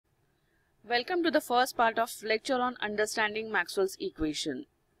Welcome to the first part of lecture on understanding Maxwell's equation.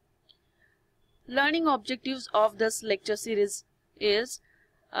 Learning objectives of this lecture series is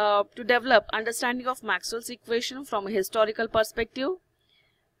to develop understanding of Maxwell's equation from a historical perspective.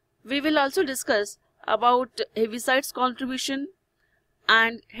 We will also discuss about Heaviside's contribution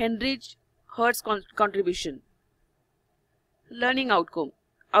and Heinrich Hertz's contribution. Learning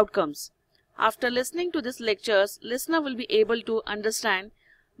outcomes. After listening to these lectures, listener will be able to understand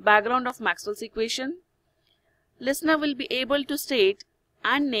background of Maxwell's equation. Listener will be able to state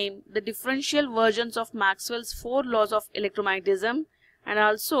and name the differential versions of Maxwell's 4 laws of electromagnetism, and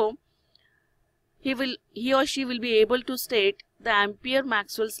also he or she will be able to state the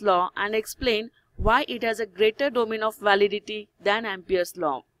Ampere-Maxwell's law and explain why it has a greater domain of validity than Ampere's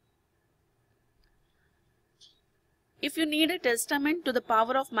law. If you need a testament to the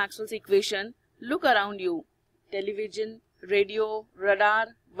power of Maxwell's equation, look around you. Television, radio,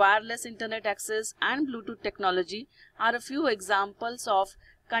 radar, wireless internet access and Bluetooth technology are a few examples of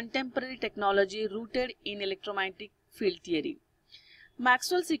contemporary technology rooted in electromagnetic field theory.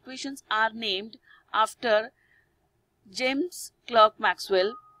 Maxwell's equations are named after James Clerk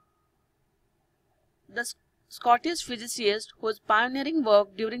Maxwell, the Scottish physicist whose pioneering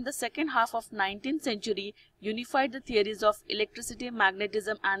work during the second half of 19th century unified the theories of electricity,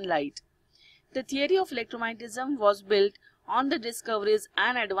 magnetism and light. The theory of electromagnetism was built on the discoveries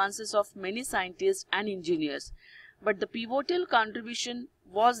and advances of many scientists and engineers, but the pivotal contribution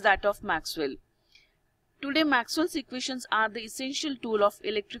was that of Maxwell. Today, Maxwell's equations are the essential tool of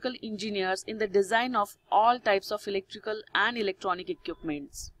electrical engineers in the design of all types of electrical and electronic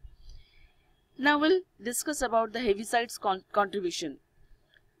equipments. Now we'll discuss about the Heaviside's contribution.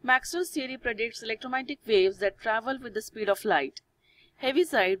 Maxwell's theory predicts electromagnetic waves that travel with the speed of light.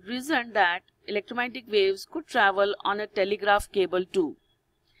 Heaviside reasoned that electromagnetic waves could travel on a telegraph cable too.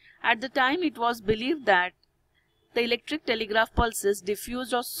 At the time, it was believed that the electric telegraph pulses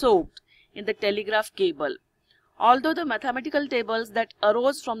diffused or soaked in the telegraph cable. Although the mathematical tables that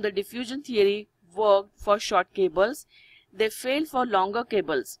arose from the diffusion theory worked for short cables, they failed for longer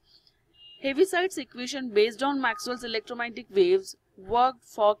cables. Heaviside's equation based on Maxwell's electromagnetic waves worked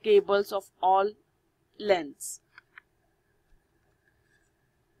for cables of all lengths.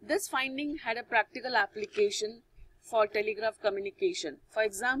 This finding had a practical application for telegraph communication. For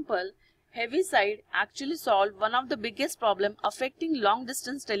example, Heaviside actually solved one of the biggest problems affecting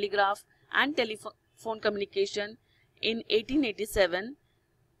long-distance telegraph and telephone communication in 1887,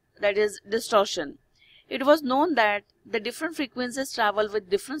 that is distortion. It was known that the different frequencies travel with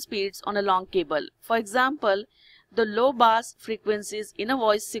different speeds on a long cable. For example, the low bass frequencies in a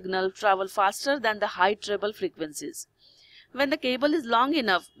voice signal travel faster than the high treble frequencies. When the cable is long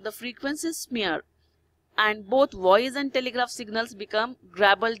enough, the frequencies smear and both voice and telegraph signals become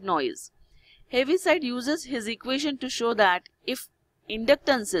garbled noise. Heaviside uses his equation to show that if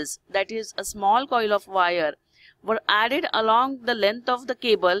inductances, that is a small coil of wire, were added along the length of the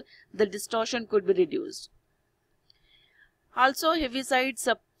cable, the distortion could be reduced. Also, Heaviside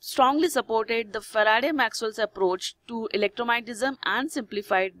strongly supported the Faraday-Maxwell's approach to electromagnetism and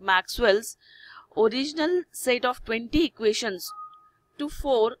simplified Maxwell's original set of 20 equations to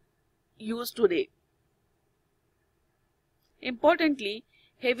 4 used today. Importantly,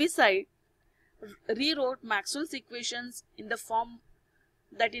 Heaviside rewrote Maxwell's equations in the form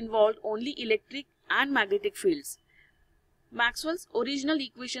that involved only electric and magnetic fields. Maxwell's original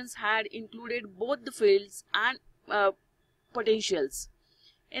equations had included both the fields and potentials.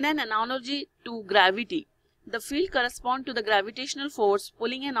 In an analogy to gravity, the field corresponds to the gravitational force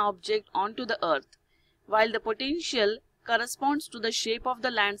pulling an object onto the earth, while the potential corresponds to the shape of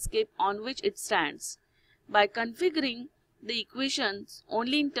the landscape on which it stands. By configuring the equations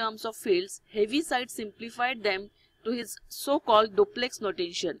only in terms of fields, Heaviside simplified them to his so-called duplex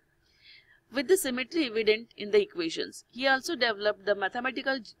notation, with the symmetry evident in the equations. He also developed the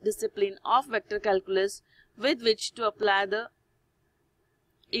mathematical discipline of vector calculus with which to apply the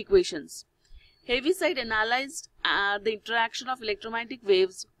equations. Heaviside analyzed the interaction of electromagnetic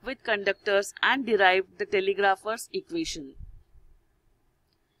waves with conductors and derived the telegrapher's equation.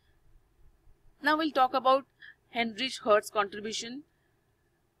 Now we'll talk about Heinrich Hertz's contribution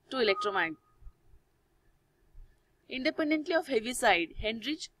to electromagnetism. Independently of Heaviside,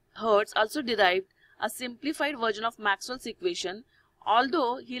 Heinrich Hertz also derived a simplified version of Maxwell's equation,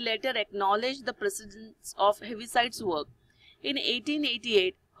 although he later acknowledged the precedence of Heaviside's work. In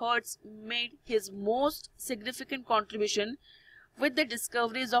 1888, Hertz made his most significant contribution with the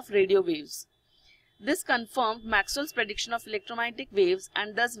discoveries of radio waves. This confirmed Maxwell's prediction of electromagnetic waves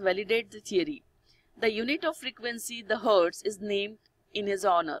and thus validated the theory. The unit of frequency, the hertz, is named in his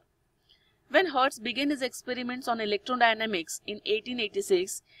honor. When Hertz began his experiments on electrodynamics in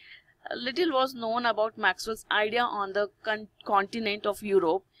 1886, little was known about Maxwell's idea on the continent of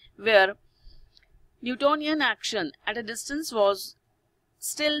Europe, where Newtonian action at a distance was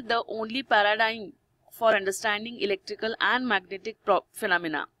still the only paradigm for understanding electrical and magnetic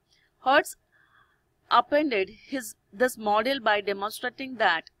phenomena. Hertz appended this model by demonstrating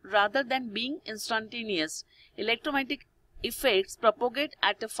that rather than being instantaneous, electromagnetic effects propagate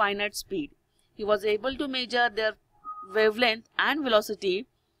at a finite speed. He was able to measure their wavelength and velocity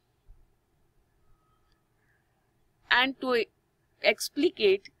and to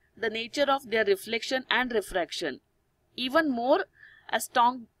explicate the nature of their reflection and refraction. Even more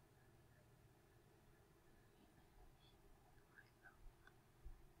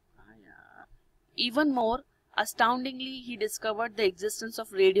astoundingly, he discovered the existence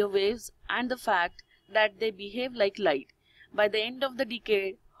of radio waves and the fact that they behave like light. By the end of the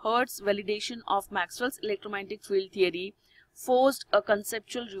decade, Hertz's validation of Maxwell's electromagnetic field theory forced a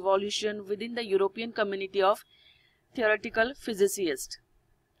conceptual revolution within the European community of theoretical physicists.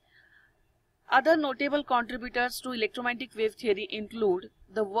 Other notable contributors to electromagnetic wave theory include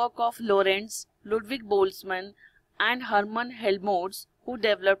the work of Lorentz, Ludwig Boltzmann, and Hermann Helmholtz, who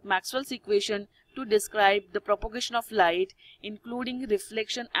developed Maxwell's equation to describe the propagation of light, including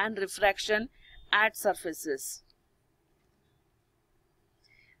reflection and refraction at surfaces.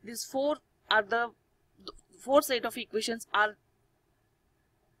 These four set of equations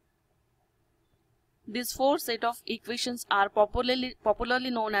are popularly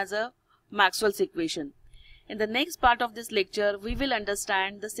known as a Maxwell's equation. In the next part of this lecture, we will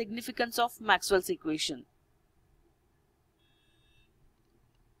understand the significance of Maxwell's equation.